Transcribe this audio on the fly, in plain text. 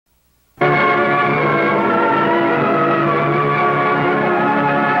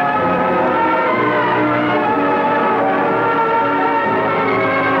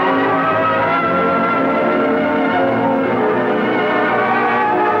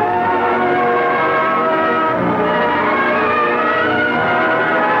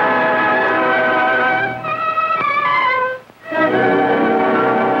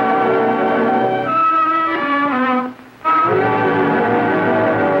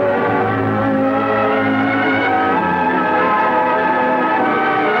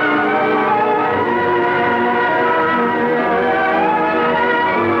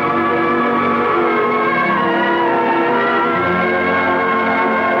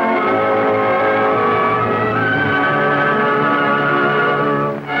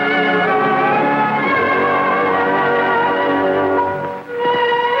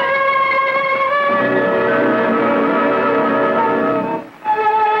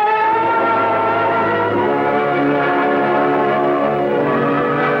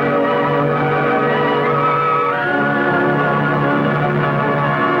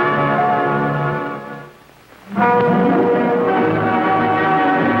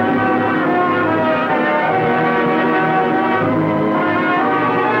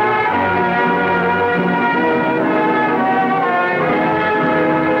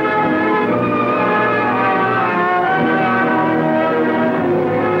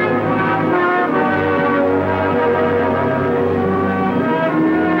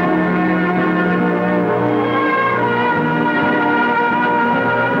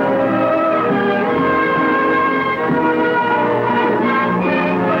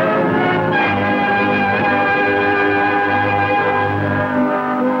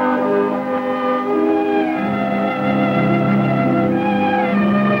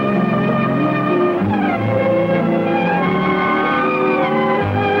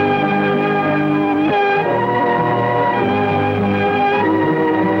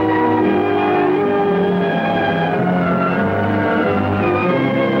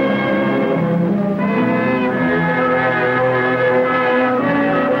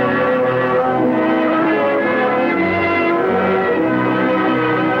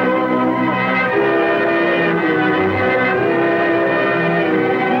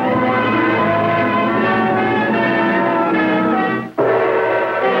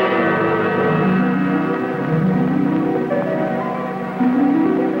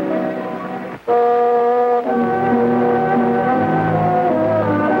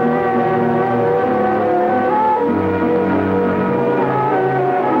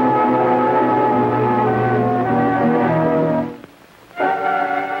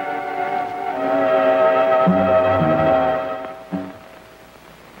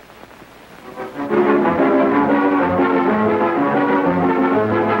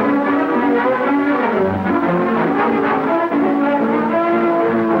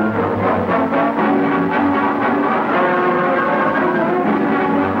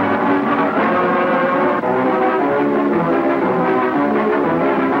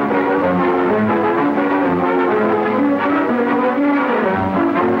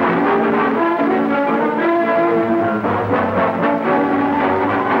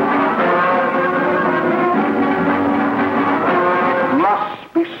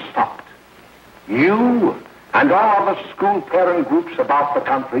must be stopped. You and all other school parent groups about the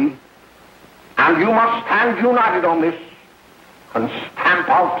country, and you must stand united on this and stamp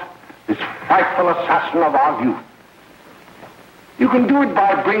out this frightful assassin of our youth. You can do it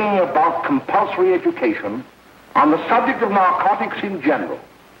by bringing about compulsory education on the subject of narcotics in general,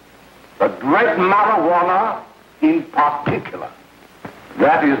 the dread marijuana in particular.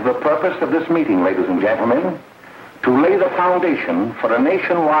 That is the purpose of this meeting, ladies and gentlemen, to lay the foundation for a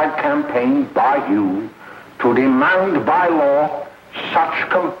nationwide campaign by you to demand by law such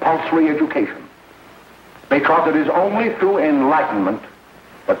compulsory education. Because it is only through enlightenment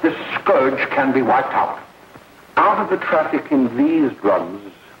that this scourge can be wiped out. Out of the traffic in these drugs,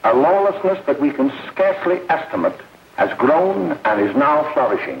 a lawlessness that we can scarcely estimate has grown and is now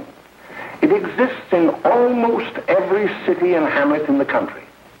flourishing. It exists in almost every city and hamlet in the country.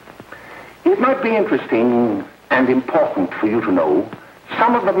 It might be interesting and important for you to know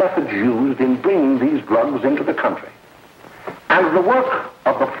some of the methods used in bringing these drugs into the country, and the work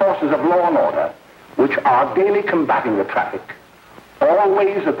of the forces of law and order, which are daily combating the traffic,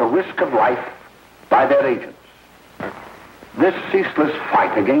 always at the risk of life by their agents. This ceaseless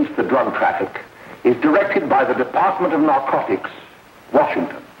fight against the drug traffic is directed by the Department of Narcotics,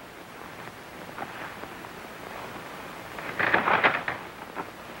 Washington.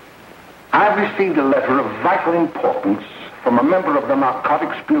 I've received a letter of vital importance from a member of the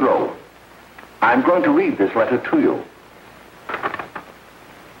Narcotics Bureau. I'm going to read this letter to you.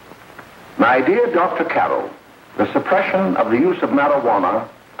 My dear Dr. Carroll, the suppression of the use of marijuana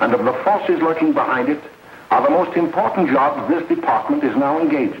and of the forces lurking behind it are the most important jobs this department is now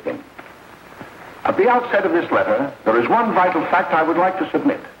engaged in. At the outset of this letter, there is one vital fact I would like to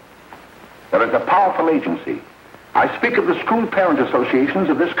submit. There is a powerful agency. I speak of the school parent associations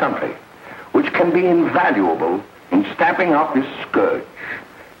of this country, which can be invaluable in stamping out this scourge.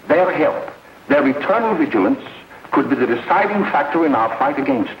 Their help, their eternal vigilance, could be the deciding factor in our fight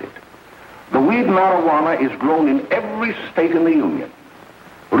against it. The weed marijuana is grown in every state in the Union.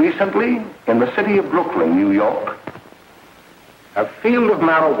 Recently, in the city of Brooklyn, New York, a field of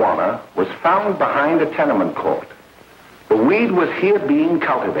marijuana was found behind a tenement court. The weed was here being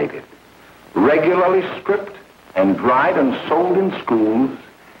cultivated, regularly stripped and dried and sold in schools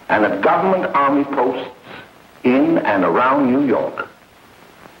and at government army posts in and around New York.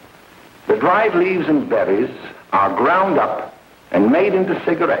 The dried leaves and berries are ground up and made into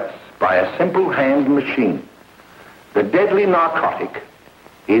cigarettes by a simple hand machine. The deadly narcotic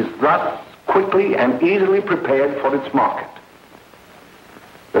is thus quickly and easily prepared for its market.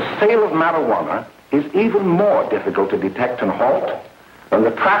 The sale of marijuana is even more difficult to detect and halt than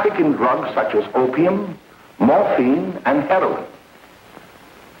the traffic in drugs such as opium, morphine, and heroin.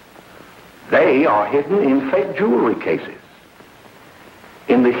 They are hidden in fake jewelry cases,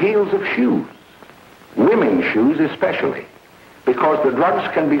 in the heels of shoes, women's shoes especially, because the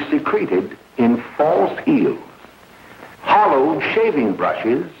drugs can be secreted in false heels. Hollowed shaving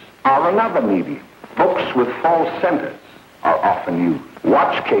brushes are another medium. Books with false centers are often used.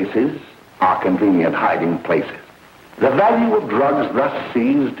 Watch cases are convenient hiding places. The value of drugs thus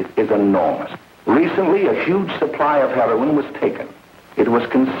seized is enormous. Recently, a huge supply of heroin was taken. It was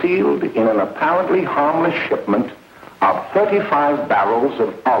concealed in an apparently harmless shipment of 35 barrels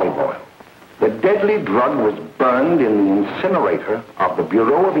of olive oil. The deadly drug was burned in the incinerator of the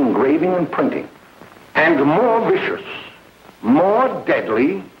Bureau of Engraving and Printing. And more vicious, more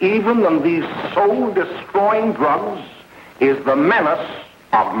deadly, even than these soul-destroying drugs, is the menace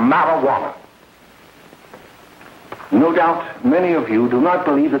of marijuana. No doubt many of you do not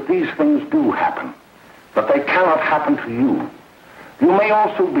believe that these things do happen, but they cannot happen to you. You may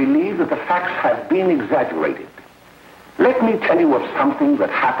also believe that the facts have been exaggerated. Let me tell you of something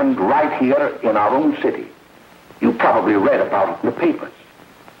that happened right here in our own city. You probably read about it in the papers.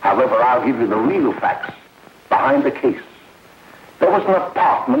 However, I'll give you the real facts behind the case. There was an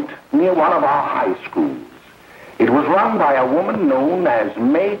apartment near one of our high schools. It was run by a woman known as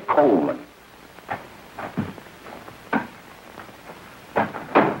May Coleman.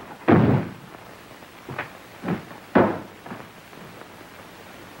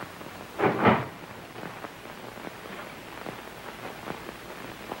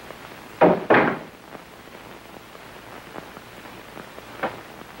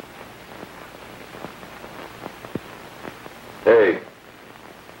 Hey,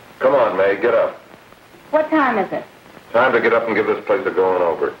 come on, May, get up. What time is it? Time to get up and give this place a going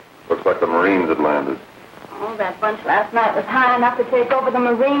over. Looks like the Marines had landed. Oh, that bunch last night was high enough to take over the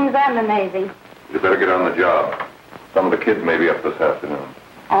Marines and the Navy. You better get on the job. Some of the kids may be up this afternoon.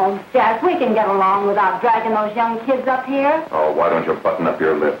 Oh, Jack, we can get along without dragging those young kids up here. Oh, why don't you button up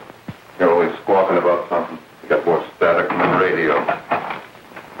your lip? You're always squawking about something. You got more static than the radio.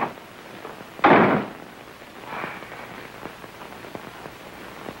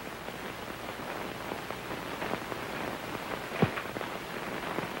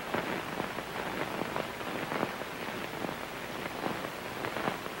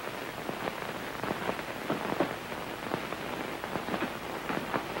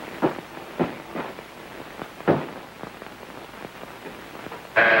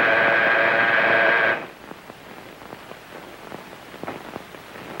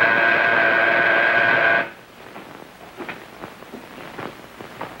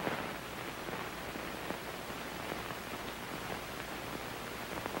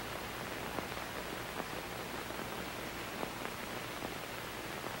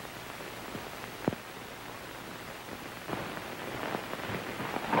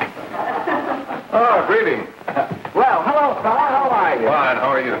 Oh, greeting. Well, hello, fella. How are you? Fine, how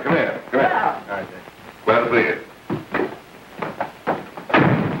are you? Come here. Come here. Yeah. All right, glad to see you.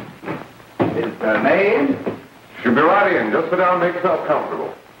 Is the name? She'll be right in. Just sit down and make yourself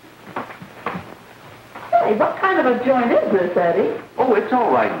comfortable. Hey, what kind of a joint is this, Eddie? Oh, it's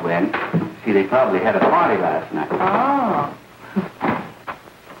all right, Gwen. See, they probably had a party last night. Oh.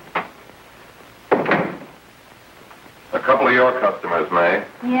 A couple of your customers, May.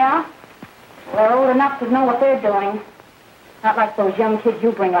 Yeah? They're old enough to know what they're doing. Not like those young kids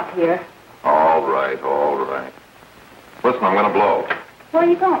you bring up here. All right, all right. Listen, I'm going to blow. Where are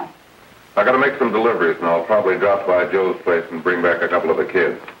you going? I got to make some deliveries, and I'll probably drop by Joe's place and bring back a couple of the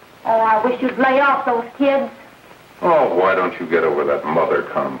kids. Oh, I wish you'd lay off those kids. Oh, why don't you get over that mother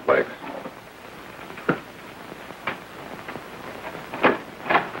complex?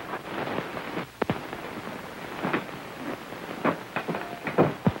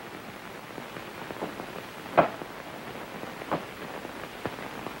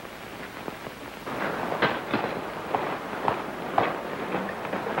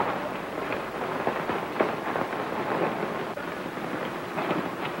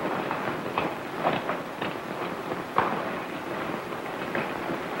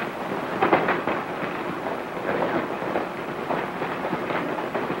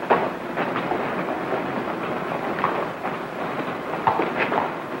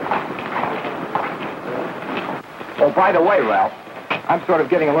 Oh, by the way, Ralph, I'm sort of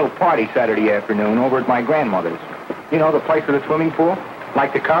getting a little party Saturday afternoon over at my grandmother's. You know, the place with the swimming pool?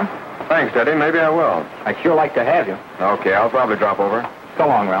 Like to come? Thanks, Eddie. Maybe I will. I'd sure like to have you. Okay, I'll probably drop over. So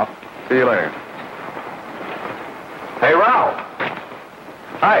long, Ralph. See you later. Hey, Ralph.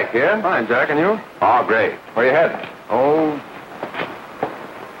 Hi, kid. Fine, Jack, and you? Oh, great. Where you heading? Oh.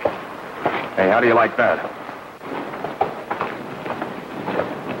 Hey, how do you like that?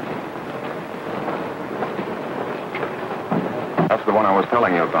 That's the one I was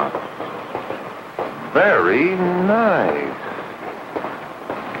telling you about. Very nice.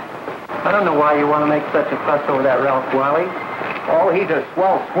 I don't know why you want to make such a fuss over that Ralph Wiley. Oh, he's a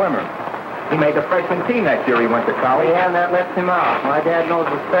swell swimmer. He made the freshman team that year he went to college. Yeah, and that lets him out. My dad knows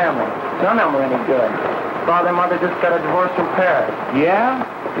his family. None of them are any good. Father and mother just got a divorce from Paris. Yeah?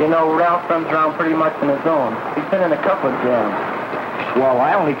 You know, Ralph runs around pretty much on his own. He's been in a couple of jams. Well,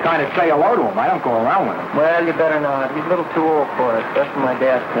 I only kind of say hello to him. I don't go around with him. Well, you better not. He's a little too old for it. That's what my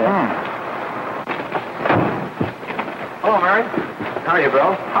dad said. Hello, Mary. How are you,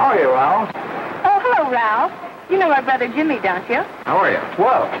 Bill? How are you, Ralph? Oh, hello, Ralph. You know my brother Jimmy, don't you? How are you?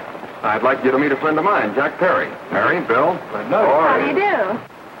 Well, I'd like you to meet a friend of mine, Jack Perry. Mary, Bill. no. How do you do?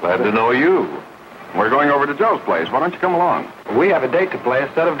 Glad to know you. We're going over to Joe's place. Why don't you come along? We have a date to play a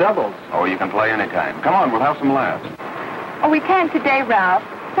set of doubles. Oh, you can play anytime. Come on, we'll have some laughs. Oh, we can't today, Ralph.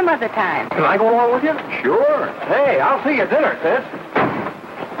 Some other time. Can I go along with you? Sure. Hey, I'll see you at dinner, sis.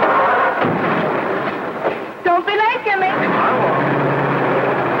 Don't be late, Jimmy.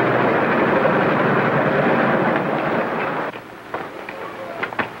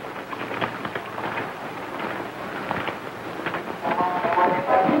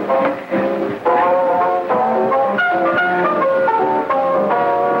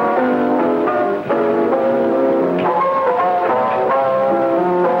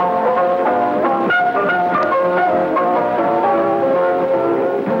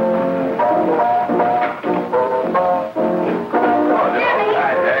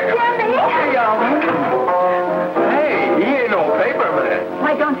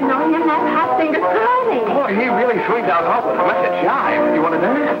 Swings out off with a wicked jive. You want to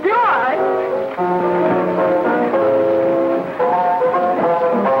dance? Do I?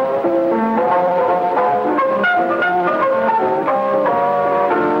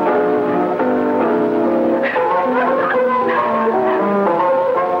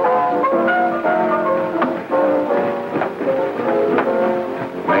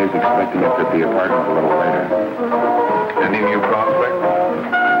 meet at the apartment a little later. Any new prospects?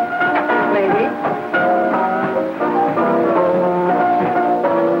 Maybe.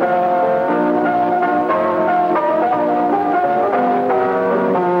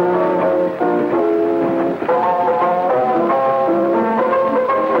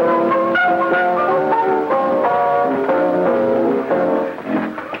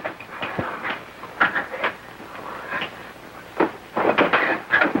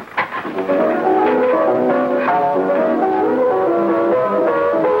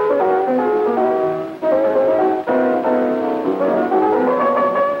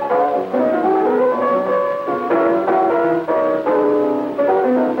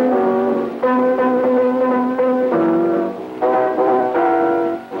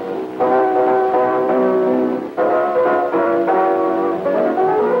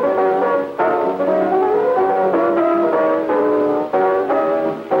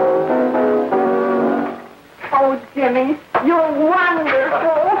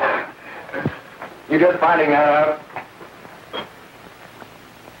 Finding out.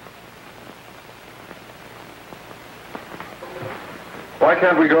 Why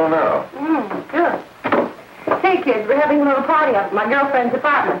can't we go now? Good. Hey, kids, we're having a little party up at my girlfriend's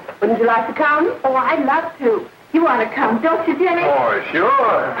apartment. Wouldn't you like to come? Oh, I'd love to. You want to come, don't you, Jenny? Oh,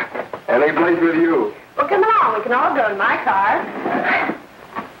 sure. Any place with you. Well, come along. We can all go in my car.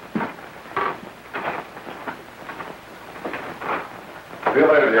 See you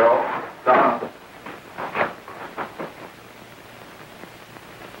later, Joe. Tom.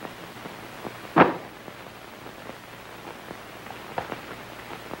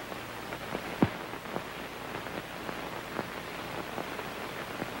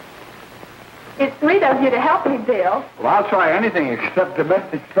 It's sweet of you to help me, Bill. Well, I'll try anything except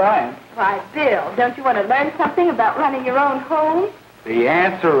domestic science. Why, Bill, don't you want to learn something about running your own home? The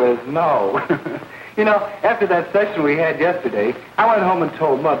answer is no. You know, after that session we had yesterday, I went home and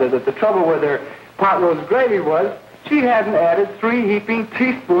told Mother that the trouble with her pot roast gravy was she hadn't added 3 heaping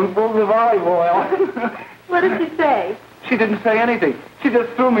teaspoonfuls of olive oil. What did she say? She didn't say anything. She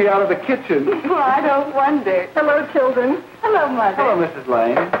just threw me out of the kitchen. Well, I don't wonder. Hello, children. Hello, Mother. Hello, Mrs.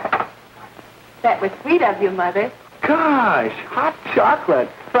 Lane. That was sweet of you, Mother. Gosh, hot chocolate.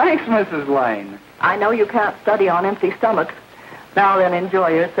 Thanks, Mrs. Lane. I know you can't study on empty stomachs. Now then, enjoy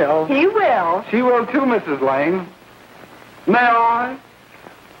yourself. He will. She will too, Mrs. Lane. May I?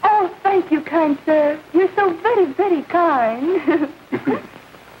 Oh, thank you, kind sir. You're so very, very kind.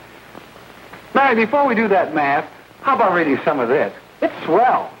 Mary, before we do that math, how about reading some of this? It's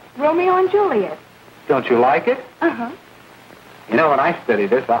swell. Romeo and Juliet. Don't you like it? Uh-huh. You know, when I study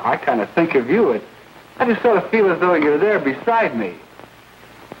this, I kind of think of you. I just sort of feel as though you're there beside me.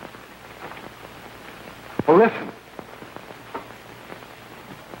 Well, listen.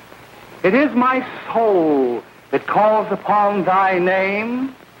 It is my soul that calls upon thy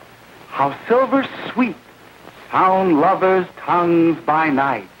name. How silver sweet sound lovers' tongues by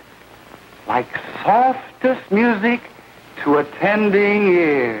night, like softest music to attending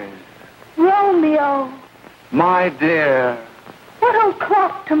ears. Romeo. My dear. What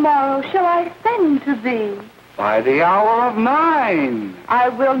o'clock tomorrow shall I send to thee? By the hour of 9. I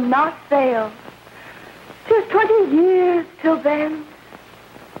will not fail. 'Tis 20 years till then.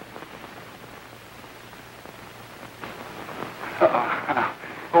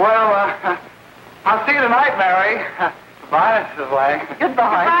 I'll see you tonight, Mary. Bye, Mrs. Lang. Goodbye.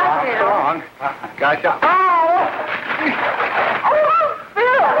 Goodbye, Bill. So long. Gosh,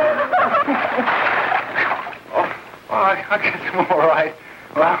 I'll get them all right.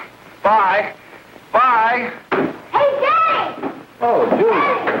 Well, bye. Bye. Hey, Daddy! Oh,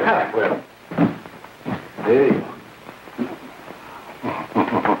 Julie. Well, hey.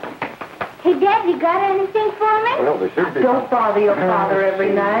 Hey, Dad, you got anything for me? Well, there should be. Don't bother your father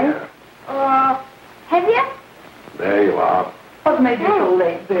every night. Have you? There you are. What made you so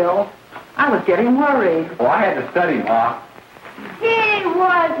late, Bill? I was getting worried. Well, I had to study, Ma. He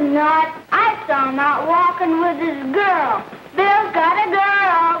was not. I saw him out walking with his girl. Bill's got a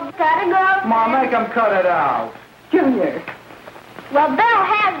girl. Got a girl. Ma, make him cut it out. Junior. Well, Bill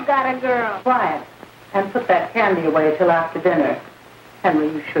has got a girl. Quiet. And put that candy away till after dinner. Henry,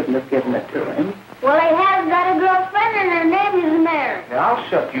 you shouldn't have given it to him. Well, he has got a girlfriend, and her name is Mary. Yeah, I'll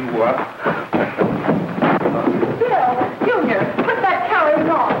shut you up. Bill, Junior, put that carrying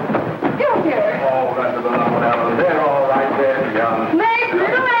on. Junior. Oh, that's a little They're all right there, young. Mary's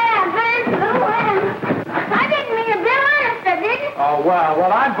little Ann, Mary's little Ann. I didn't mean to Bill honest, I didn't. Oh, well,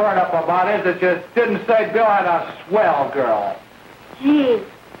 what I'm burned up about is that you didn't say Bill had a swell girl. Gee,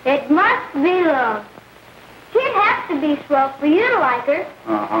 it must be love. She'd have to be swell for you to like her.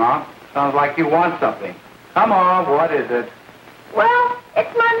 Uh-huh. Sounds like you want something. Come on, what is it? Well,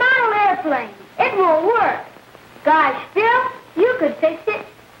 it's my model airplane. It won't work. Gosh, Phil, you could fix it.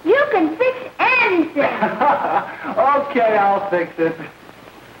 You can fix anything. Okay, I'll fix it.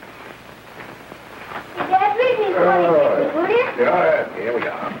 Dad, read me 26, will you? Yeah, here we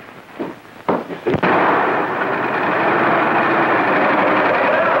are. You see?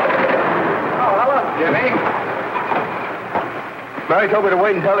 Oh, hello, Jimmy. Mary told me to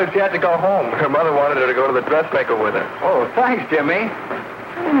wait and tell her she had to go home. Her mother wanted her to go to the dressmaker with her. Oh, thanks, Jimmy.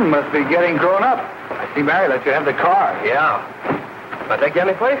 Must be getting grown up. I see Mary let you have the car. Yeah. Can I take you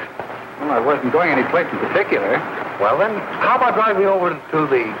any place? Well, I wasn't going any place in particular. Well, then, how about driving me over to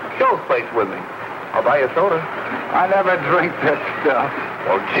the show's place with me? I'll buy you a soda. I never drink that stuff.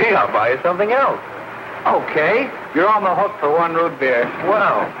 Well, gee, I'll buy you something else. Okay, you're on the hook for one root beer.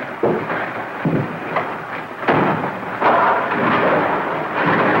 Well.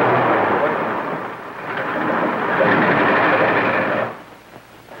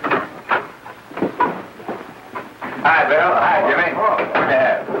 Hi, Bill. Hi, Jimmy.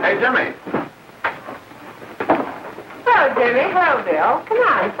 Yeah. Hey, Jimmy. Hello, Jimmy. Hello, Bill. Come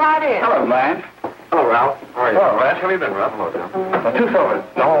on, slide in. Hello, Blanche. Hello, Ralph. How are you? Hello, Ralph. How have you been, Ralph? Hello, Tom. 2 sodas.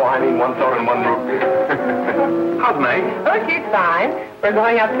 No, I mean 1 soda and 1 root beer. How's May? Oh, she's fine. We're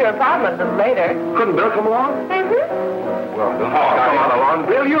going up to her apartment a little later. Couldn't Bill come along? Mm-hmm. Well, don't Come on along,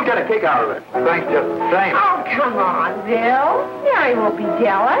 Bill. You'll get a kick out of it. Thanks just the same. Oh, come on, Bill. Mary won't be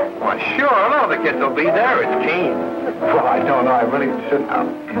jealous. Why, sure. All the kids will be there. It's Gene. Well, I don't know. I really shouldn't.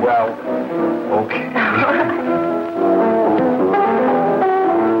 Well, okay.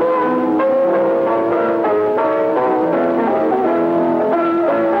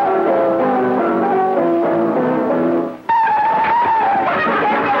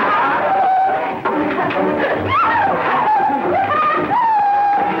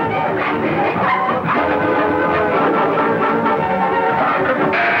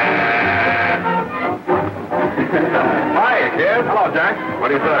 Hello, Jack. What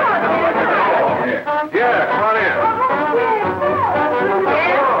do you say? Yeah, come on in.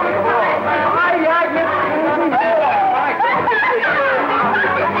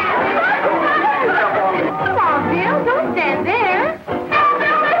 Come on, Bill. Don't stand there.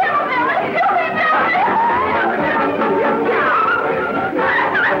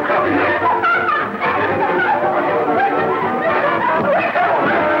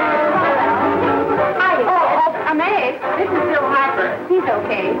 This is Bill Harper. He's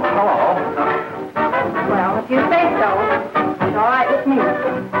okay. Hello. Well, if you say so, it's all right with me.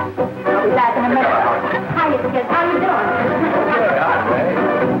 I'll be back in a minute. Hiya, kids. How you doing?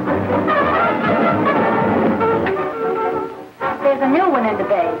 There's a new one in the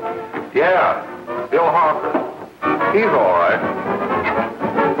bay. Yeah, Bill Harper. He's all right.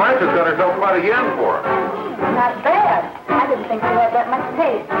 Frances got herself quite a yen for him. Not bad. I didn't think she had that much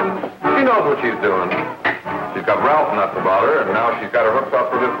taste. She knows what she's doing. She's got Ralph nuts about her, and now she's got her hooked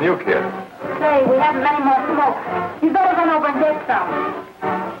up with this new kid. Say, we haven't many more smoke. You better run over and get some.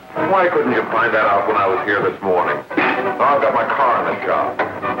 Why couldn't you find that out when I was here this morning? Now I've got my car in the shop.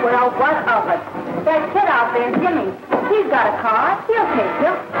 Well, what of it? That kid out there, Jimmy, he's got a car. He'll take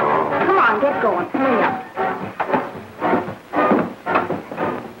you. Come on, get going. Hurry up.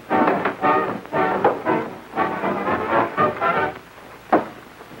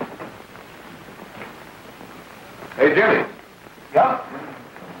 Hey, Jimmy. Yeah?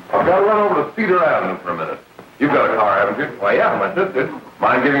 I've got to run over to Cedar Avenue for a minute. You've got a car, haven't you? Why, yeah, my sister.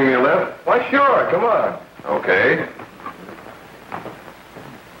 Mind giving me a lift? Why, sure. Come on. Okay.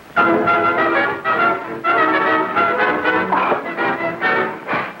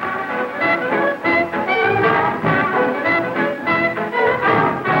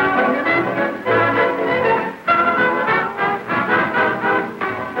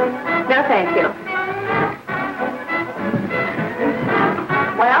 No, thank you.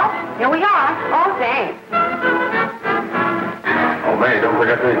 Well, here we are. Oh, thanks. Oh, May, don't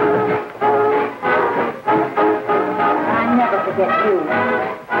forget me. I never forget you.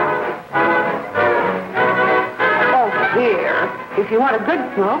 Oh, here. If you want a good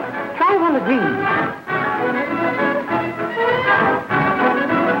smoke, try one of these.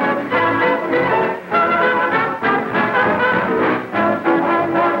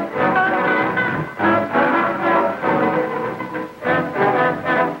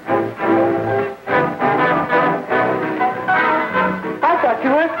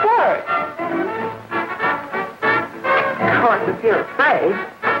 If you're afraid.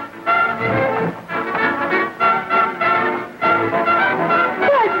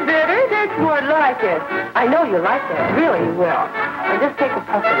 That's better. That's more like try, kid. I know you like that. Really, you will. Now just take a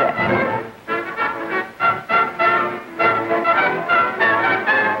puff of that.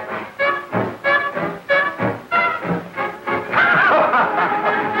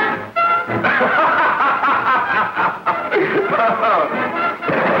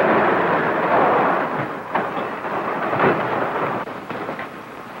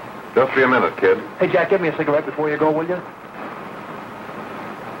 Just be a minute, kid. Hey, Jack, give me a cigarette before you go, will you?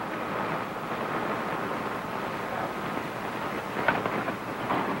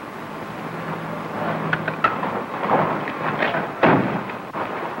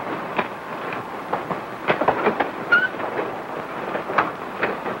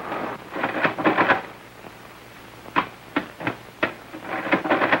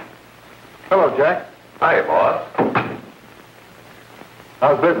 Hello, Jack. Hi, boss.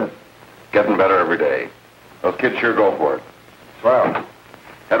 How's business? Getting better every day. Those kids sure go for it. Swell.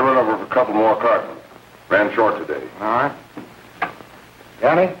 Had to run over for a couple more cartons. Ran short today. All right.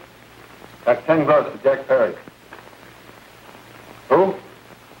 Yanni, that's 10 gross for Jack Perry. Who?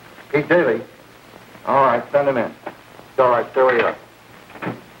 Pete Daly. All right, send him in. It's all right, stay where you are.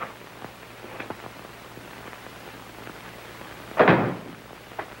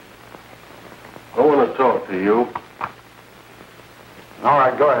 I want to talk to you. All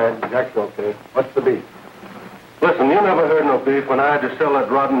right, go ahead. Jack's okay. What's the beef? Listen, you never heard no beef when I had to sell that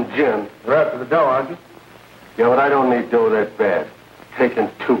rotten gin. You're after the dough, aren't you? Yeah, but I don't need dough that bad. Taking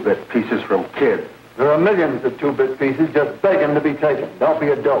two-bit pieces from kids. There are millions of two-bit pieces just begging to be taken. Don't be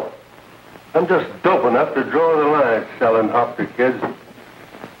a dope. I'm just dope enough to draw the line selling hop to kids.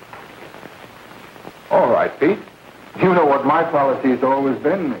 All right, Pete. You know what my policy has always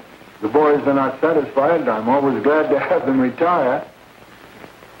been. If the boys are not satisfied, I'm always glad to have them retire.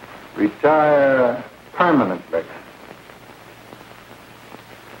 Retire permanently.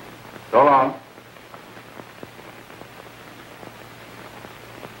 So long.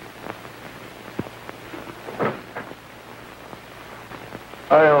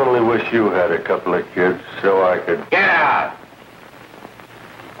 I only wish you had a couple of kids so I could... Get out!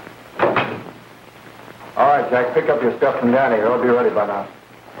 All right, Jack, pick up your stuff from Danny. It'll be ready by now.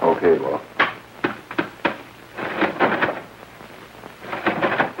 Okay, well.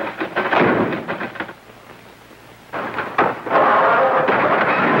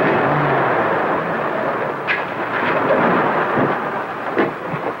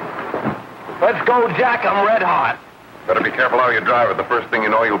 Let's go, Jack. I'm red hot. Better be careful how you drive it. The first thing you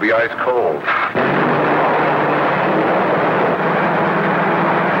know, you'll be ice cold.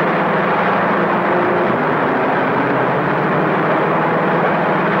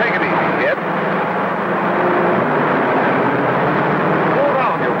 Take it easy, kid. Slow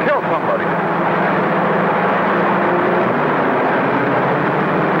down. You'll kill somebody.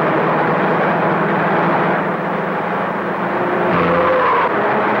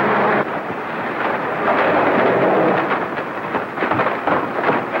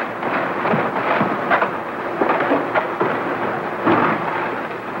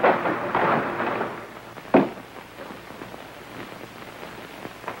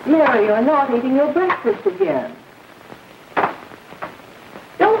 Mary, you're not eating your breakfast again.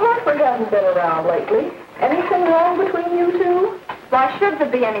 Bill Hartford hasn't been around lately. Anything wrong between you two? Why should there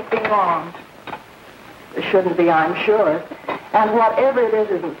be anything wrong? There shouldn't be, I'm sure. And whatever it is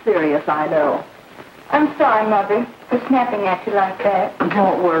isn't serious, I know. I'm sorry, Mother, for snapping at you like that.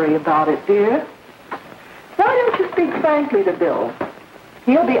 Don't worry about it, dear. Why don't you speak frankly to Bill?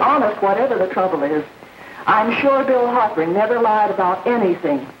 He'll be honest whatever the trouble is. I'm sure Bill Harper never lied about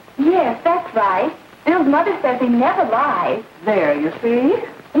anything. Yes, that's right. Bill's mother says he never lies. There, you see?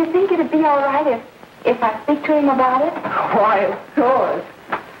 You think it'd be all right if I speak to him about it? Why, of course.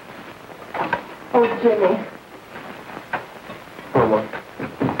 Oh, Jimmy. For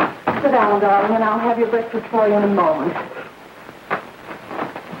what? Sit down, darling, and I'll have your breakfast for you in a moment.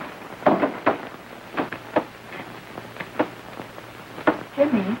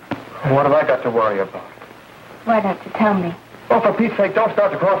 Jimmy, What have I got to worry about? why don't you tell me? Oh, for Pete's sake, don't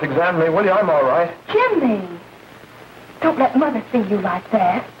start to cross-examine me, will you? I'm all right. Jimmy! Don't let Mother see you like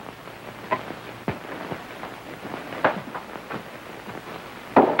that.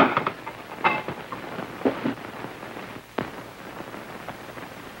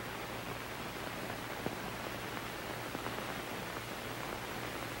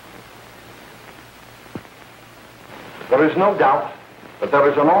 There is no doubt that there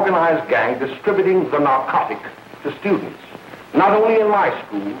is an organized gang distributing the narcotic to students, not only in my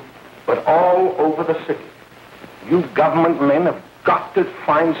school, but all over the city. You government men have got to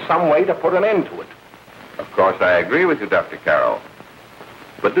find some way to put an end to it. Of course, I agree with you, Dr. Carroll.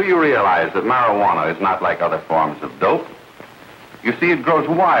 But do you realize that marijuana is not like other forms of dope? You see, it grows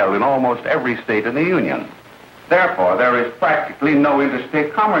wild in almost every state in the Union. Therefore, there is practically no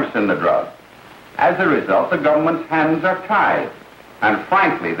interstate commerce in the drug. As a result, the government's hands are tied. And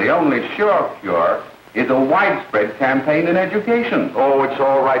frankly, the only sure cure is a widespread campaign in education. Oh, it's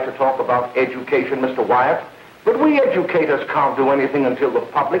all right to talk about education, Mr. Wyatt. But we educators can't do anything until the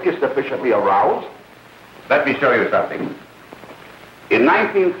public is sufficiently aroused. Let me show you something. In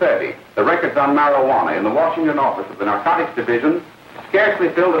 1930, the records on marijuana in the Washington office of the Narcotics Division scarcely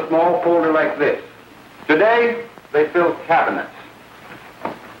filled a small folder like this. Today, they fill cabinets.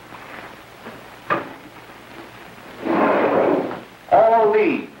 All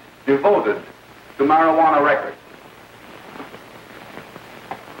these devoted to marijuana records.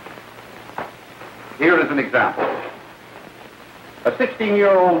 Here is an example. A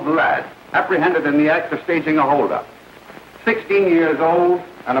 16-year-old lad apprehended in the act of staging a holdup. 16 years old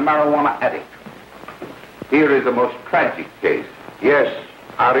and a marijuana addict. Here is a most tragic case. Yes,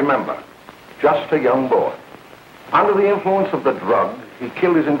 I remember. Just a young boy. Under the influence of the drug, he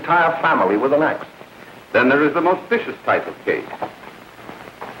killed his entire family with an axe. Then there is the most vicious type of case.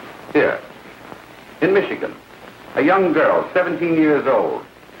 Here, in Michigan, a young girl, 17 years old,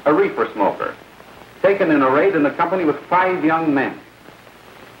 a reefer smoker, taken in a raid in the company with 5 young men.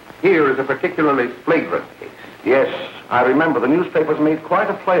 Here is a particularly flagrant case. Yes, I remember. The newspapers made quite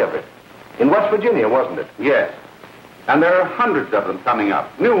a play of it. In West Virginia, wasn't it? Yes. And there are hundreds of them coming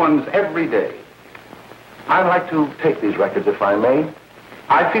up, new ones every day. I'd like to take these records, if I may.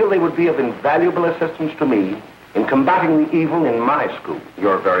 I feel they would be of invaluable assistance to me in combating the evil in my school.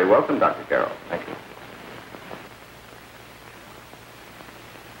 You're very welcome, Dr. Carroll. Thank you.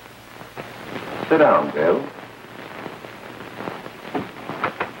 Sit down, Bill.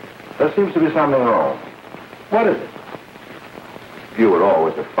 There seems to be something wrong. What is it? You were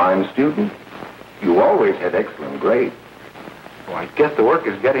always a fine student. You always had excellent grades. Well, I guess the work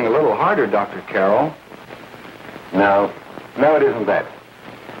is getting a little harder, Dr. Carroll. No, it isn't that.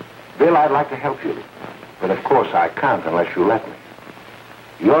 Bill, I'd like to help you. But of course I can't unless you let me.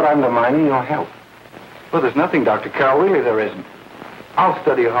 You're undermining your health. Well, there's nothing, Dr. Carroll. Really, there isn't. I'll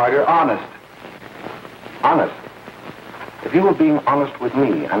study harder, honest. Honest? If you were being honest with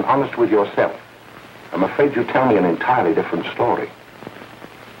me and honest with yourself, I'm afraid you tell me an entirely different story.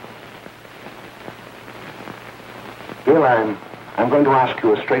 Bill, I'm going to ask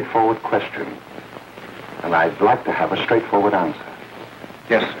you a straightforward question. And I'd like to have a straightforward answer.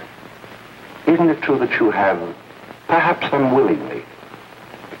 Yes, sir. Isn't it true that you have, perhaps unwillingly,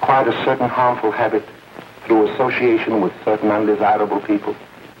 acquired a certain harmful habit through association with certain undesirable people?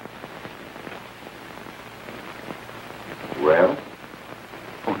 Well?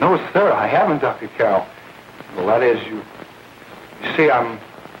 Oh, no, sir, I haven't, Dr. Carroll. Well, that is, you see,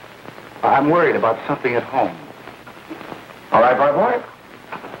 I'm worried about something at home. All right, my boy.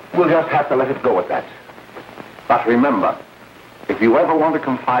 We'll just have to let it go at that. But remember, if you ever want to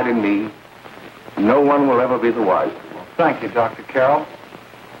confide in me, no one will ever be the wiser. Well, thank you, Dr. Carroll.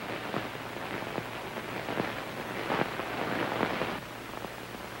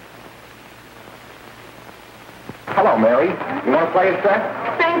 Hello, Mary. You want to play a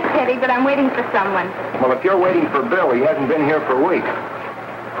set? Thanks, Teddy, but I'm waiting for someone. Well, if you're waiting for Bill, he hasn't been here for weeks.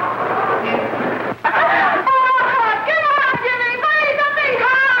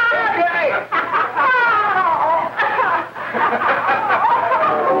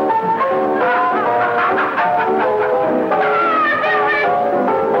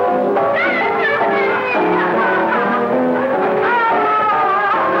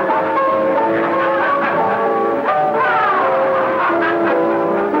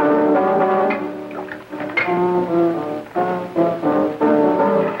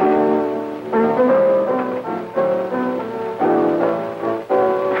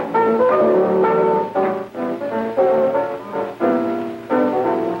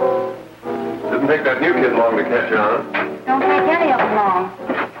 Take that new kid long to catch on. Don't take any of them long.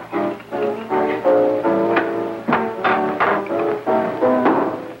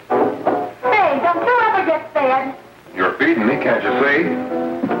 Hey, don't you ever get fed? You're feeding me, can't you see?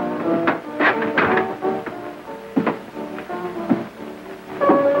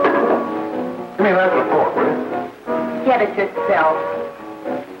 Give me that with a fork, will you? Get it yourself.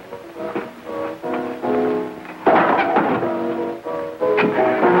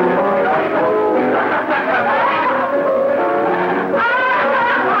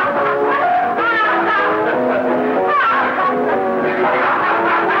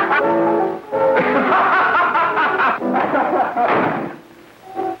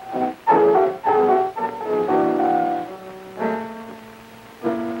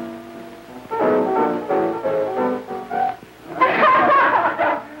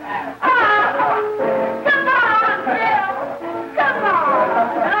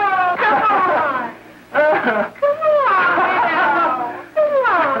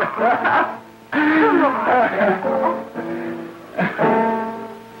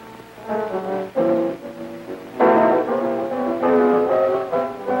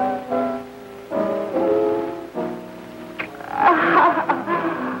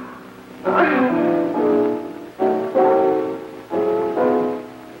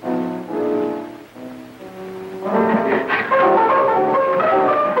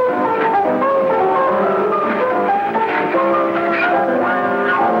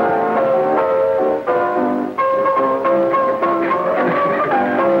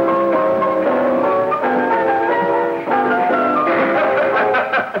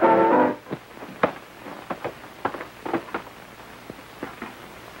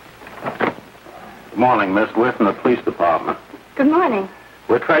 Morning, Miss. We're from the police department. Good morning.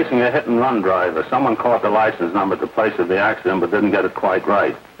 We're tracing a hit-and-run driver. Someone caught the license number at the place of the accident but didn't get it quite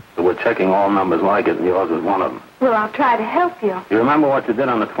right. So we're checking all numbers like it, and yours is one of them. Well, I'll try to help you. You remember what you did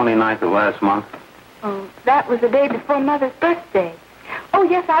on the 29th of last month? Oh, that was the day before Mother's birthday. Oh,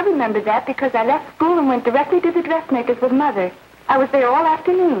 yes, I remember that because I left school and went directly to the dressmaker's with Mother. I was there all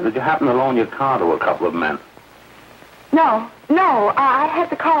afternoon. Did you happen to loan your car to a couple of men? No, I had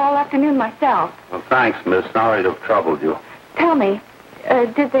the car all afternoon myself. Well, thanks, miss. Sorry to have troubled you. Tell me,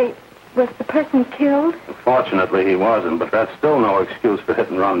 was the person killed? Fortunately, he wasn't, but that's still no excuse for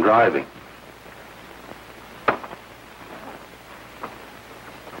hit-and-run driving.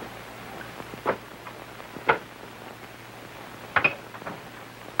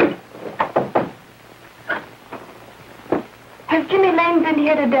 Has Jimmy Lane been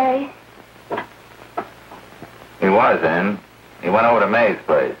here today? He was in. He went over to May's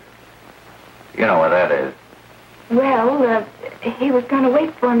place. You know where that is. Well, he was going to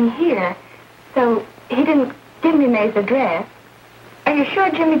wait for me here, so he didn't give me May's address. Are you sure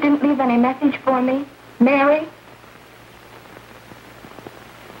Jimmy didn't leave any message for me? Mary?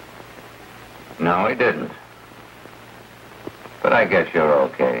 No, he didn't. But I guess you're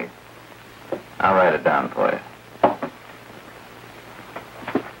okay. I'll write it down for you.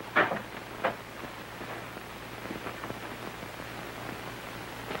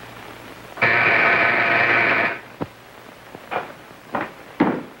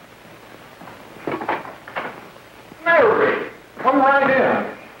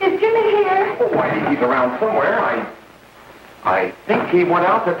 Around somewhere. I think he went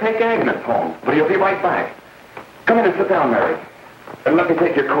out to take Agnes home, but he'll be right back. Come in and sit down, Mary. And let me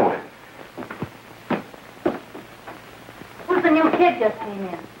take your coat. Who's the new kid just came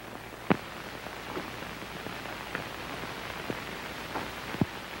in?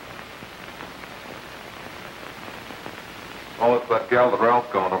 Oh, it's that gal that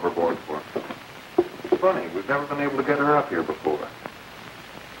Ralph's gone overboard for. Funny, we've never been able to get her up here before.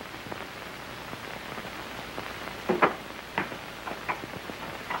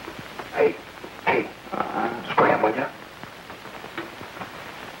 Scram, will you?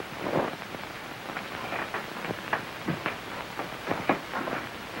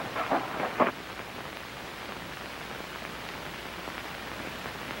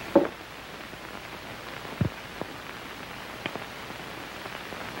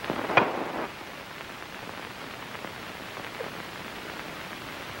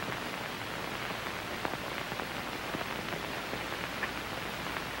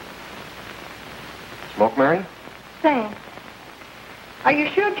 Smoke, Mary? Thanks. Are you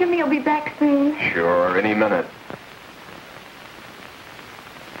sure Jimmy will be back soon? Sure, any minute.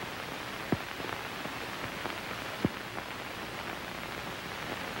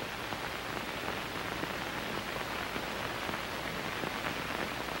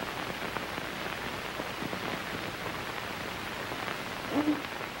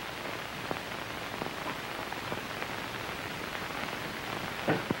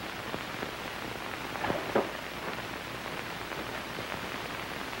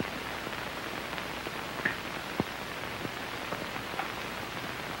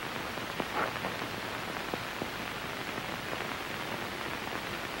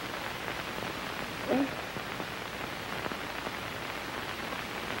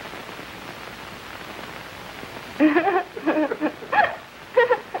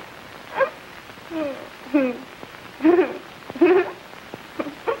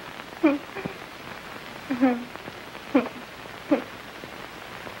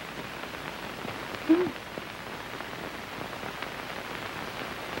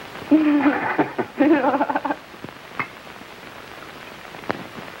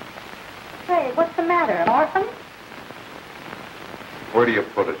 Say, what's the matter, an orphan? Where do you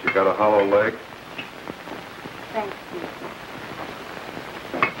put it? You got a hollow leg? Thank you.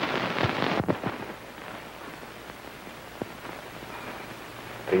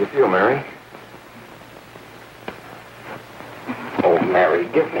 How do you feel, Mary? Oh, Mary,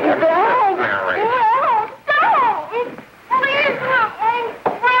 give me a... Mary.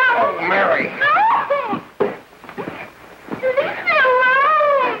 Oh, Mary.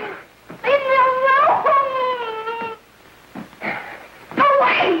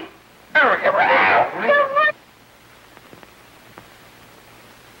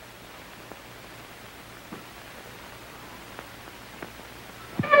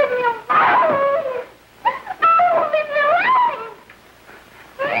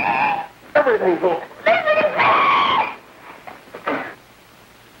 Everything's over.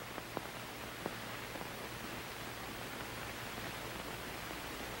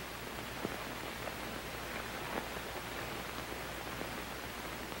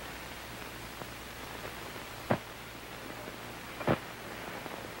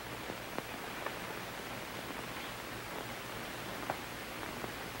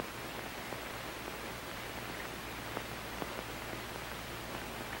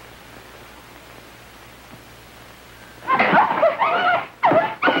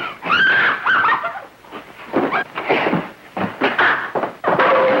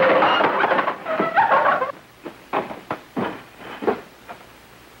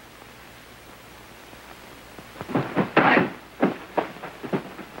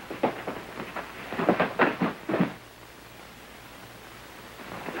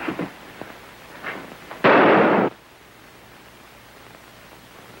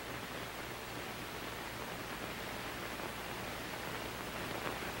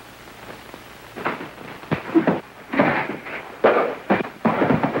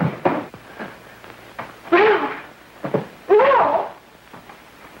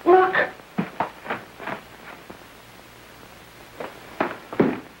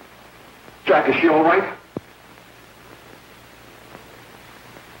 Jack, is she all right?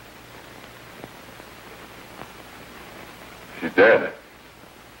 She's dead.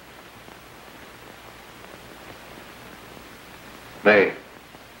 May,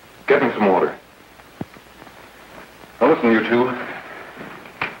 get me some water. Now listen, you two.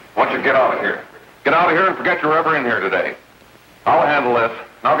 I want you to get out of here. Get out of here and forget you're ever in here today. I'll handle this.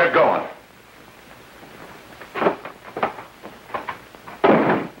 Now get going.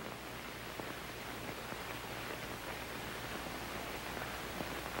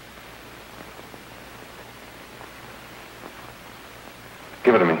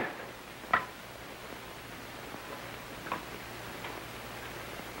 Give it to me.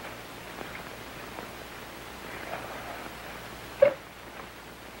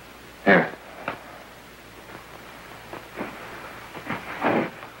 Here.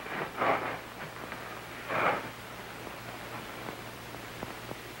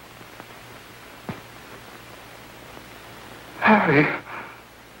 Harry.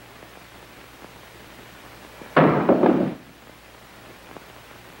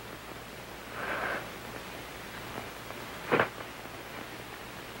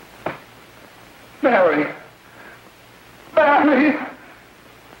 Mary. Mary.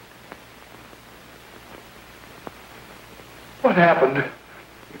 What happened?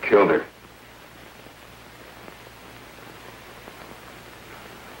 You killed her.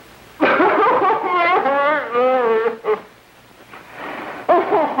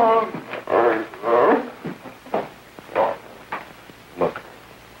 Look.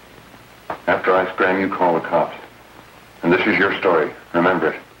 After I scram, you call the cops. And this is your story.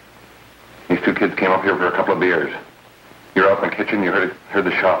 Remember it. These two kids came up here for a couple of beers. You're out in the kitchen, you heard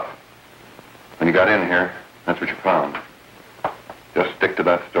the shot. When you got in here, that's what you found. Just stick to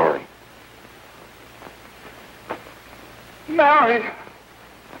that story. Mary.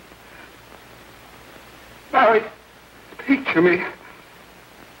 Mary, speak to me.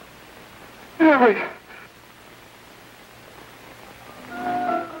 Mary.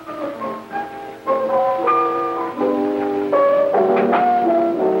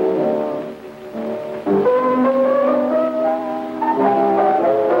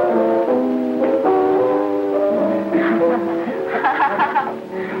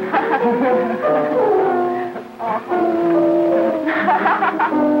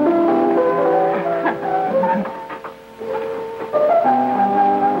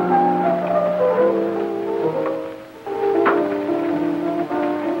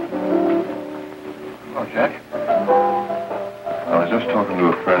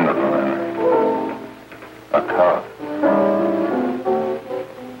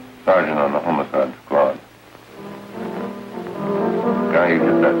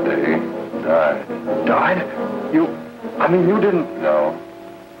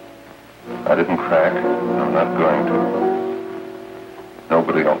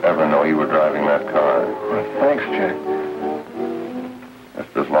 Nobody will ever know you were driving that car. Well, thanks, Jack.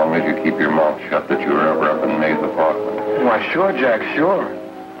 Just as long as you keep your mouth shut that you were ever up in May's apartment. Why, sure, Jack, sure.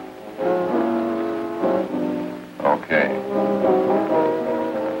 Okay.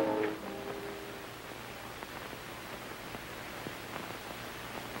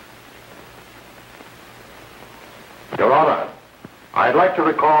 Your Honor, I'd like to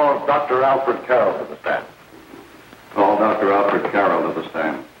recall Dr. Alfred Carroll to the stand. Call Dr. Alfred Carroll to the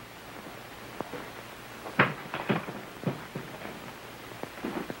stand.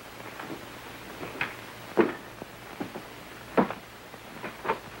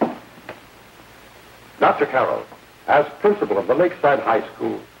 Dr. Carroll, as principal of the Lakeside High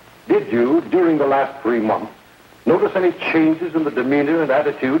School, did you, during the last 3 months, notice any changes in the demeanor and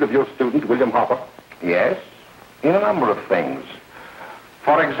attitude of your student, William Harper? Yes, in a number of things.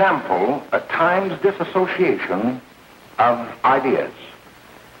 For example, at times disassociation of ideas.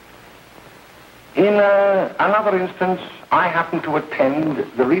 In another instance, I happened to attend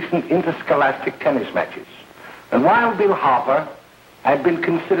the recent interscholastic tennis matches. And while Bill Harper had been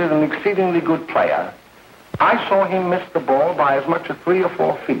considered an exceedingly good player, I saw him miss the ball by as much as 3 or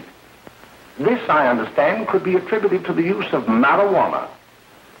 4 feet. This, I understand, could be attributed to the use of marijuana.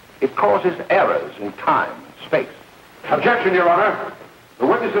 It causes errors in time and space. Objection, Your Honor. The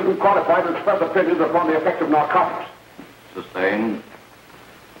witness has been qualified to express opinions upon the effect of narcotics. Sustained.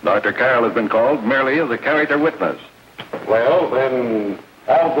 Dr. Carroll has been called merely as a character witness. Well, then,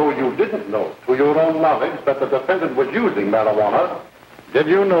 although you didn't know to your own knowledge that the defendant was using marijuana, did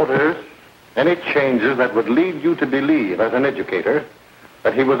you notice any changes that would lead you to believe, as an educator,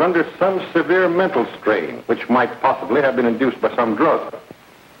 that he was under some severe mental strain, which might possibly have been induced by some drug?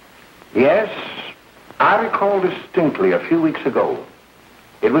 Yes, I recall distinctly a few weeks ago.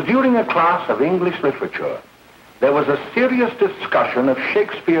 It was during a class of English literature. There was a serious discussion of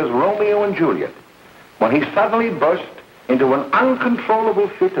Shakespeare's Romeo and Juliet, when he suddenly burst into an uncontrollable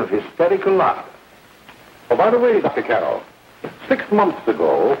fit of hysterical laughter. Oh, by the way, Dr. Carroll, 6 months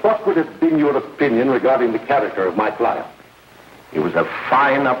ago, what would have been your opinion regarding the character of my client? He was a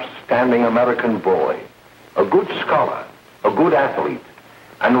fine, upstanding American boy, a good scholar, a good athlete,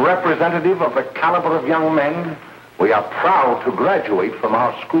 and representative of the caliber of young men we are proud to graduate from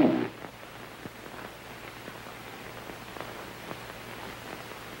our school.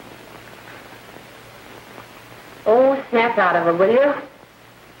 Oh, snap out of it, will you?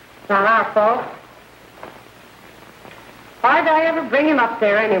 It's not our fault. Why'd I ever bring him up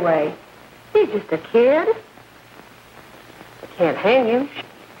there anyway? He's just a kid. I can't hang him.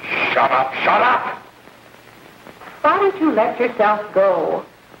 Shut up, shut up! Why don't you let yourself go?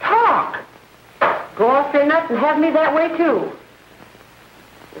 Talk. Go off your nuts and have me that way, too.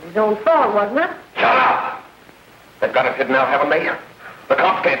 It's his own fault, wasn't it? Shut up! They've got us hidden out, haven't they? The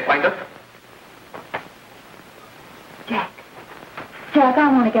cops can't find us. Jack,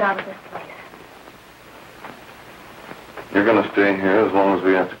 I want to get out of this place. You're going to stay here as long as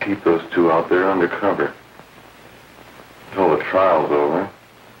we have to keep those two out there undercover. Until the trial's over.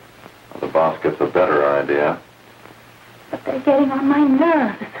 The boss gets a better idea. But they're getting on my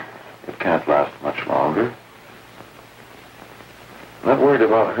nerves. It can't last much longer. I'm not worried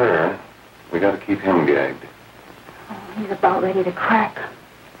about her. We got to keep him gagged. Oh, he's about ready to crack.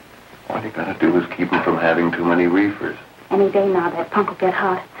 All you got to do is keep him from having too many reefers. Any day now, that punk will get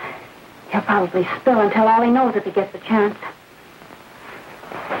hot. He'll probably spill and tell all he knows if he gets the chance.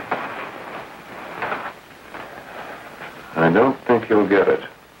 I don't think he'll get it.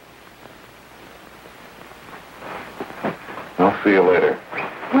 I'll see you later.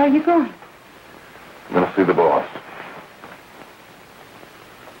 Where are you going? I'm going to see the boss.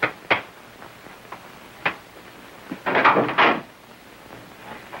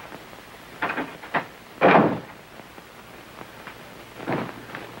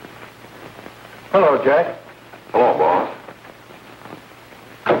 Hello, Jack. Hello, boss.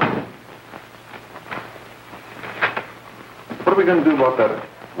 What are we going to do about that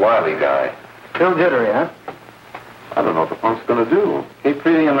Wiley guy? Still jittery, huh? I don't know what the punk's going to do. Keep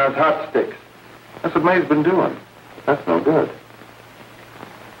feeding him those hot sticks. That's what May's been doing. That's no good.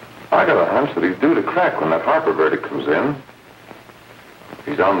 I got a hunch that he's due to crack when that Harper verdict comes in. If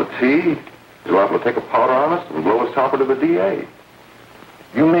he's on the tee, he's liable to take a powder on us and blow his topper to the DA.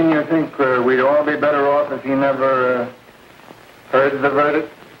 You mean you think we'd all be better off if he never heard the verdict?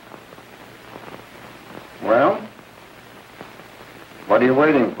 Well, what are you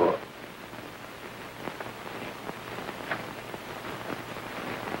waiting for?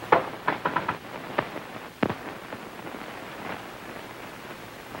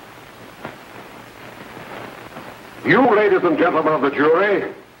 You, ladies ladies and gentlemen of the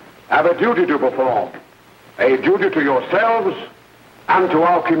jury have a duty to perform. A duty to yourselves and to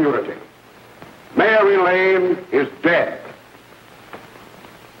our community. Mary Lane is dead.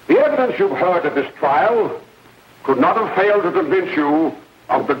 The evidence you've heard at this trial could not have failed to convince you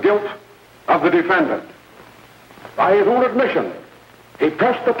of the guilt of the defendant. By his own admission, he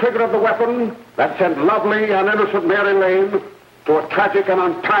pressed the trigger of the weapon that sent lovely and innocent Mary Lane to a tragic and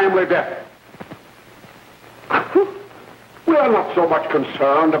untimely death. We are not so much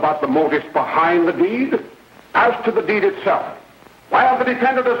concerned about the motives behind the deed as to the deed itself. While the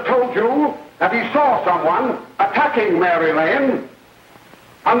defendant has told you that he saw someone attacking Mary Lane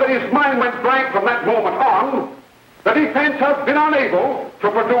and that his mind went blank from that moment on, the defense has been unable to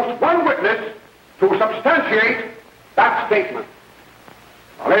produce one witness to substantiate that statement.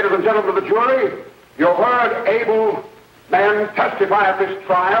 Now, ladies and gentlemen of the jury, you heard able men testify at this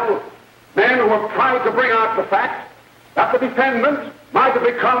trial, men who have tried to bring out the fact that the defendant might have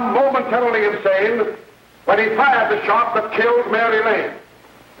become momentarily insane when he fired the shot that killed Mary Lane.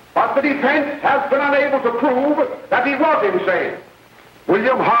 But the defense has been unable to prove that he was insane.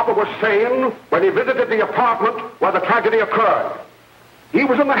 William Harper was sane when he visited the apartment where the tragedy occurred. He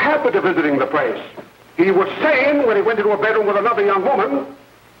was in the habit of visiting the place. He was sane when he went into a bedroom with another young woman.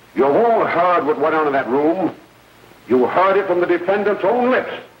 You've all heard what went on in that room. You heard it from the defendant's own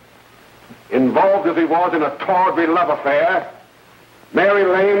lips. Involved as he was in a tawdry love affair, Mary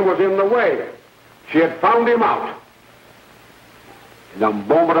Lane was in the way. She had found him out. In a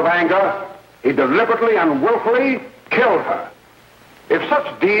moment of anger, he deliberately and willfully killed her. If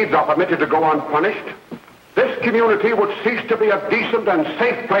such deeds are permitted to go unpunished, this community would cease to be a decent and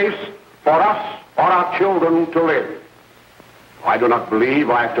safe place for us or our children to live. I do not believe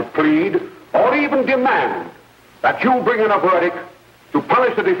I have to plead or even demand that you bring in a verdict to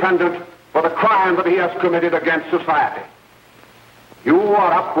punish the defendant for the crime that he has committed against society. You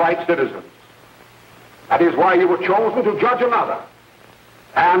are upright citizens. That is why you were chosen to judge another.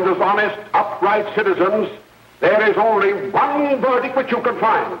 And as honest, upright citizens, there is only one verdict which you can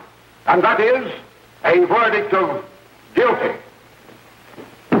find, and that is a verdict of guilty.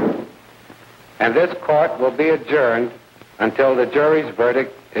 And this court will be adjourned until the jury's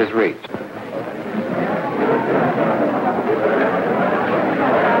verdict is reached.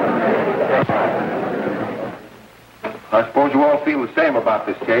 I suppose you all feel the same about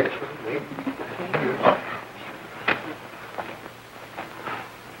this case.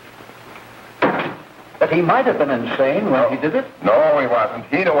 But he might have been insane when he did it. No, he wasn't.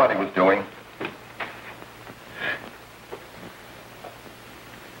 He knew what he was doing.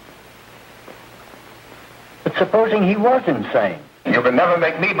 But supposing he was insane? You can never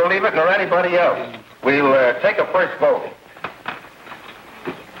make me believe it, nor anybody else. We'll take a first vote.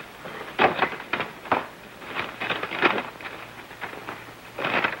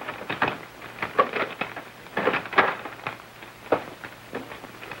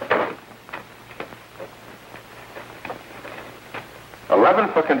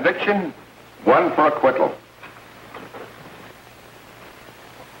 For conviction, 1 for acquittal.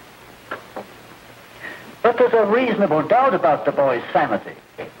 But there's a reasonable doubt about the boy's sanity.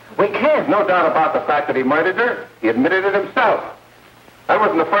 We can't. No doubt about the fact that he murdered her. He admitted it himself. That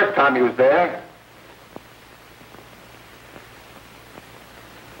wasn't the first time he was there.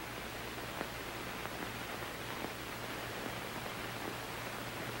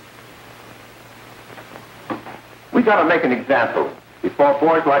 We gotta make an example before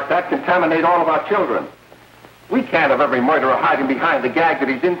boys like that contaminate all of our children. We can't have every murderer hiding behind the gag that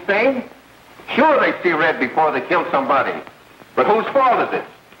he's insane. Sure, they see red before they kill somebody. But whose fault is it?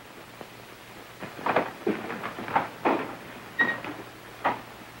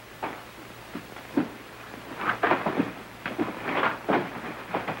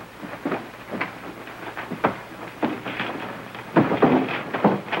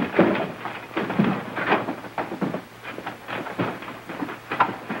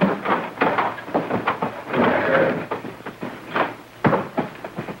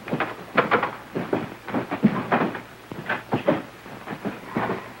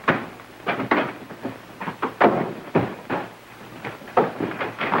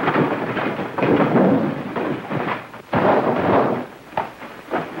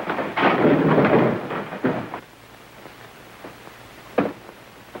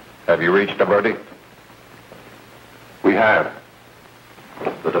 Have you reached a verdict? We have.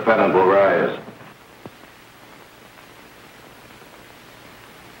 The defendant will rise.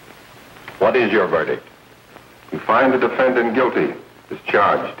 What is your verdict? We find the defendant guilty, as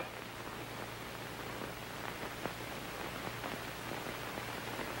charged.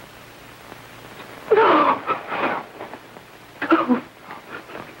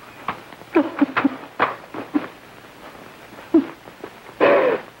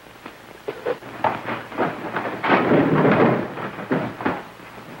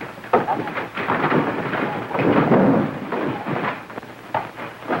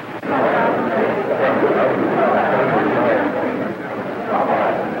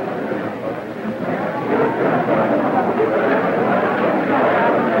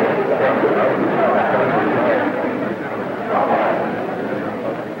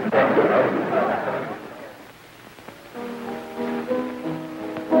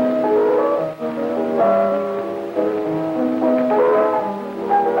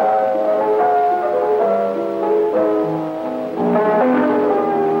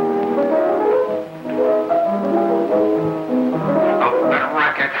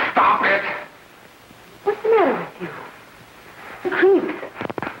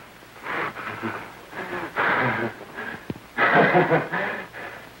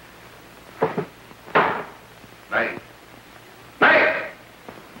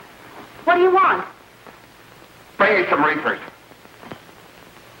 reefers.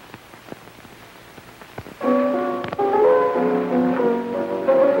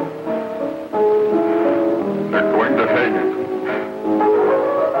 They're going to hang him.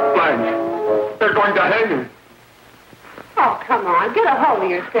 Blanche, they're going to hang him. Oh, come on. Get a hold of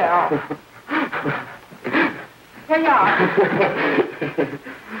yourself. Here you are.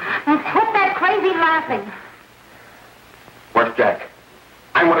 And quit that crazy laughing. Where's Jack?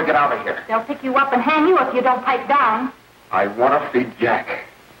 I want to get out of here. They'll pick you up and hang you if you don't pipe down. I want to see Jack.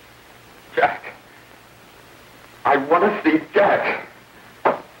 Jack. I want to see Jack.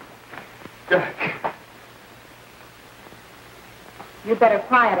 Jack. You better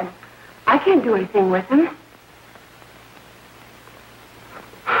quiet him. I can't do anything with him.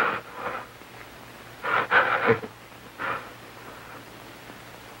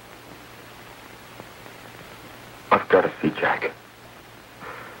 I've got to see Jack.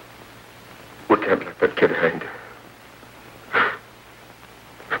 We can't let that kid hang.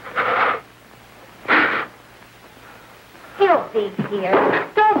 He'll be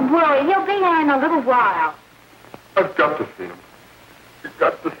here. Don't worry. He'll be here in a little while. I've got to see him. You've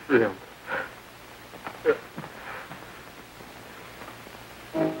got to see him.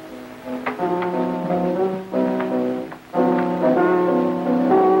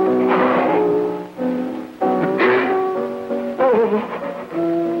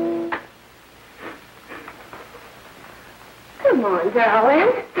 Come on,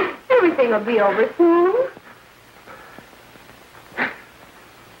 darling. Everything will be over soon.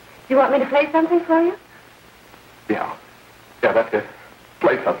 You want me to play something for you? Yeah, that's it.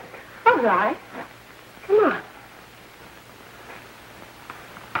 Play something. All right. Come on.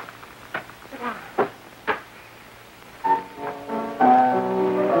 Sit down.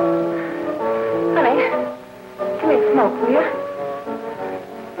 Honey, give me a smoke, will you?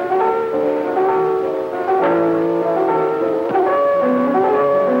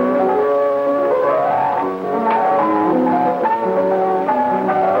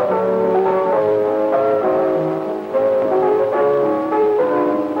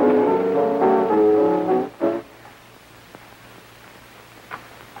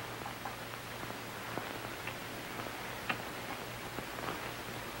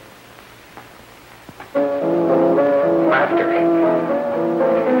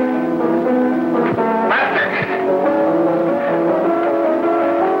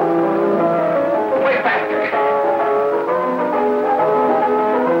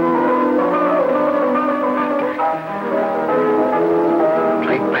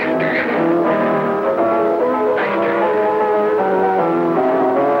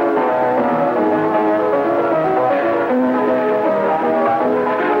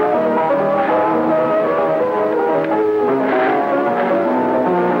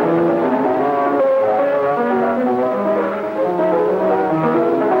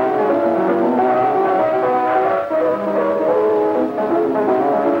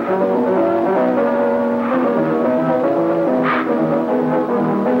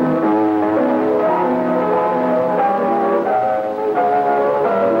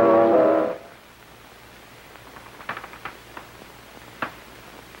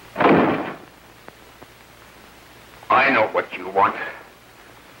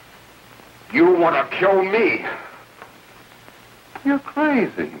 Kill me. You're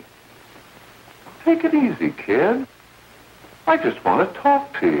crazy. Take it easy, kid. I just want to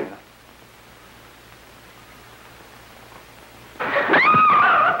talk to you.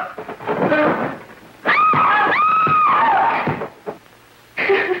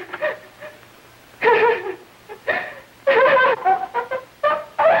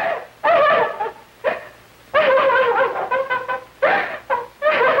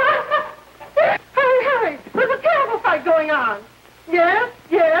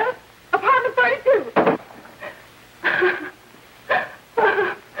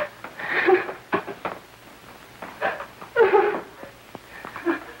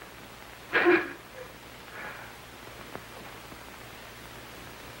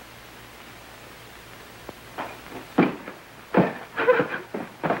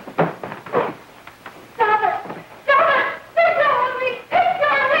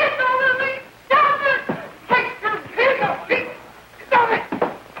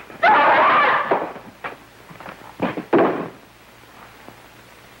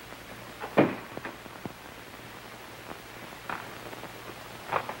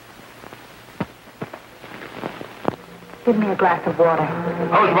 Give me a glass of water.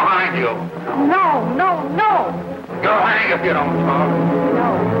 Who's behind you? No, no, no. You'll hang if you don't talk.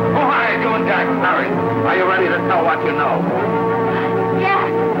 No. Who hired you and Jack? Hurry. Are you ready to tell what you know?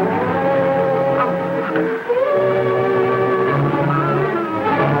 Yes.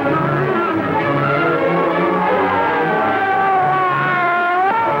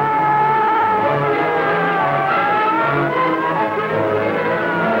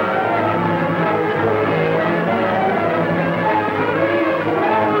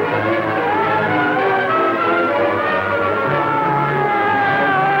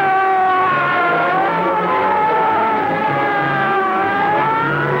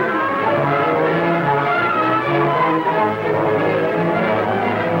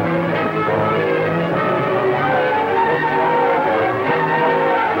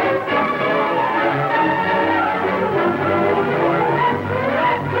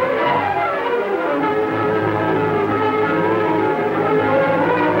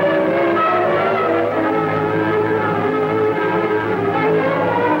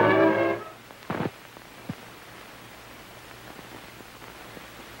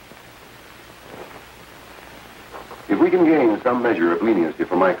 can gain some measure of leniency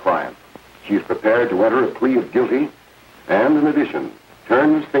for my client. She is prepared to enter a plea of guilty and, in addition,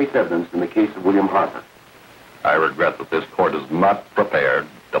 turn the state's evidence in the case of William Harper. I regret that this court is not prepared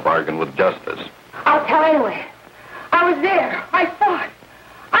to bargain with justice. I'll tell anyway. I was there. I saw it.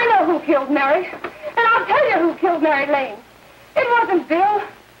 I know who killed Mary. And I'll tell you who killed Mary Lane. It wasn't Bill.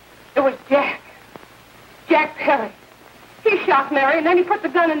 It was Jack. Jack Perry. He shot Mary, and then he put the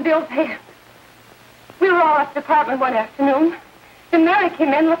gun in Bill's hand. We were all at the apartment one afternoon, and Mary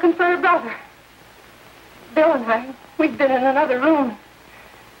came in looking for her brother. Bill and I, we'd been in another room.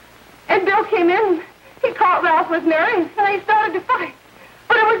 And Bill came in, he caught Ralph with Mary, and they started to fight.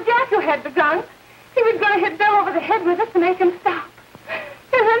 But it was Jack who had the gun. He was going to hit Bill over the head with it to make him stop.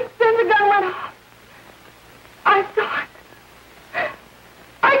 And then the gun went off. I saw it.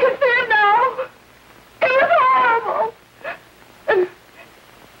 I can see it now. It was horrible. And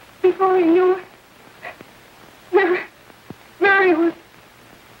before he knew it, Mary was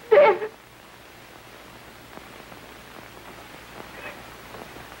dead.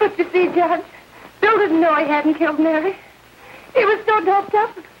 But you see, Judge, Bill didn't know he hadn't killed Mary. He was so doped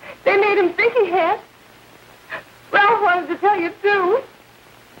up, they made him think he had. Ralph wanted to tell you, too.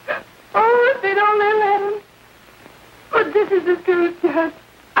 Oh, if they don't let him. But this is the truth, Judge.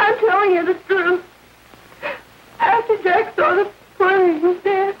 I'm telling you the truth. After Jack saw the poor he was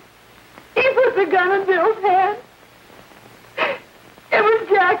dead, he put the gun in Bill's hand. It was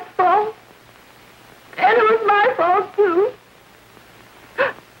Jack's fault. And it was my fault, too.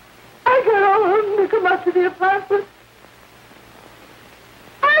 I got all of them to come up to the apartment.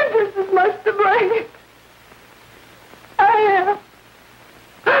 I'm just as much to blame. I am.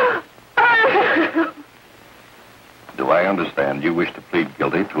 Do I understand you wish to plead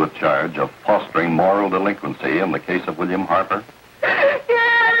guilty to a charge of fostering moral delinquency in the case of William Harper?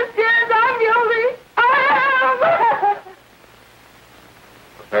 Yes, I'm guilty. I am.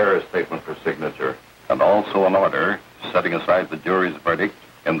 Prepare a statement for signature, and also an order setting aside the jury's verdict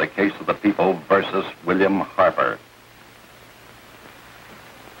in the case of the people versus William Harper.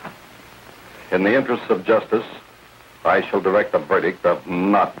 In the interests of justice, I shall direct a verdict of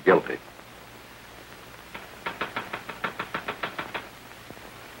not guilty.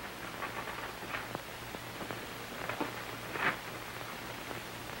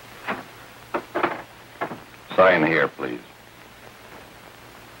 Sign here, please.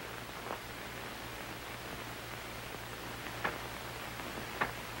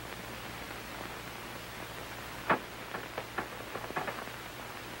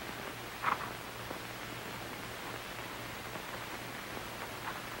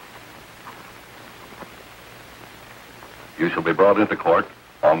 You shall be brought into court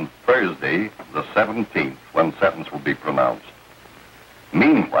on Thursday, the 17th, when sentence will be pronounced.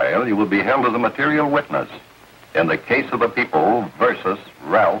 Meanwhile, you will be held as a material witness in the case of the people versus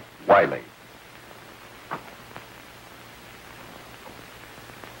Ralph Wiley.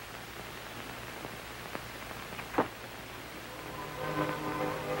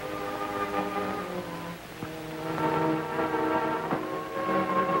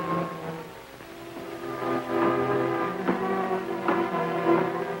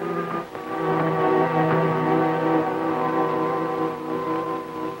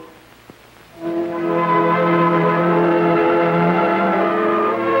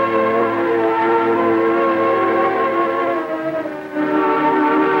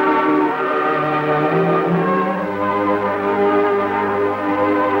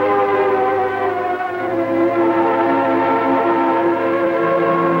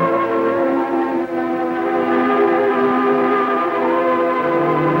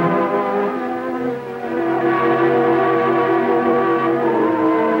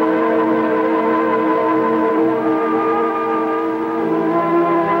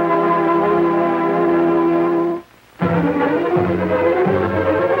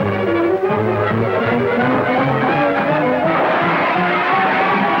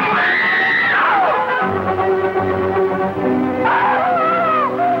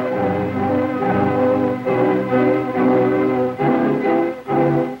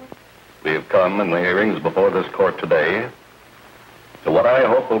 In the hearings before this court today to what I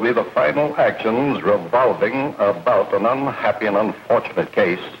hope will be the final actions revolving about an unhappy and unfortunate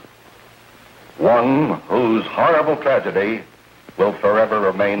case, one whose horrible tragedy will forever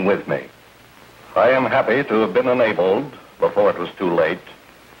remain with me. I am happy to have been enabled, before it was too late,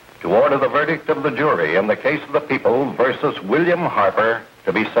 to order the verdict of the jury in the case of the people versus William Harper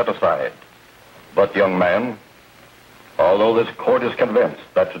to be set aside. But, young man, although this court is convinced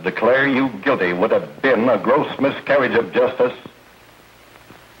that to declare you guilty would have been a gross miscarriage of justice,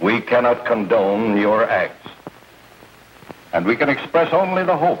 we cannot condone your acts. And we can express only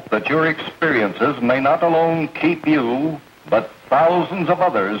the hope that your experiences may not alone keep you, but thousands of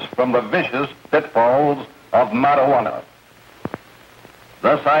others from the vicious pitfalls of marijuana.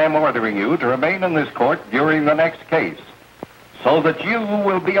 Thus, I am ordering you to remain in this court during the next case, so that you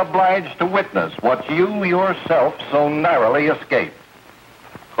will be obliged to witness what you yourself so narrowly escaped.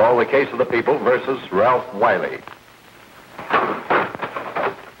 Call the case of the people versus Ralph Wiley.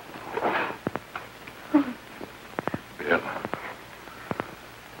 Bill.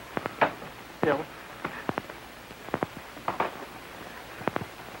 Bill.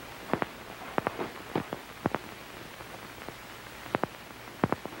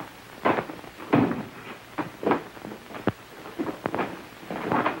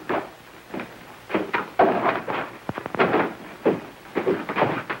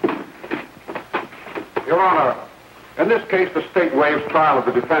 Your Honor, in this case, the state waives trial of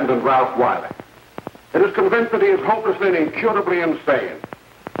the defendant, Ralph Wiley. It is convinced that he is hopelessly and incurably insane,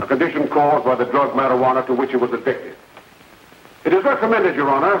 a condition caused by the drug marijuana to which he was addicted. It is recommended, Your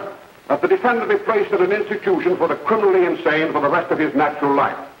Honor, that the defendant be placed in an institution for the criminally insane for the rest of his natural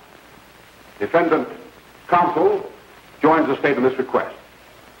life. Defendant counsel joins the state in this request.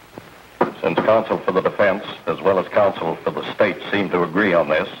 Since counsel for the defense, as well as counsel for the state, seem to agree on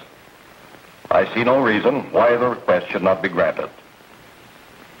this, I see no reason why the request should not be granted.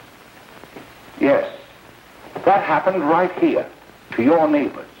 Yes, that happened right here, to your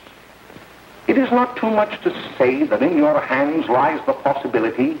neighbors. It is not too much to say that in your hands lies the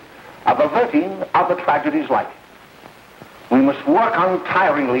possibility of averting other tragedies like it. We must work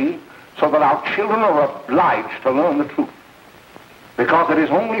untiringly so that our children are obliged to learn the truth, because it is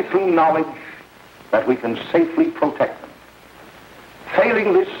only through knowledge that we can safely protect them.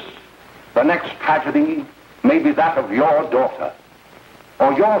 Failing this, the next tragedy may be that of your daughter,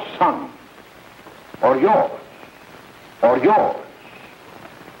 or your son, or yours, or yours,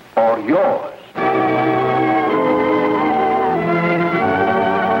 or yours.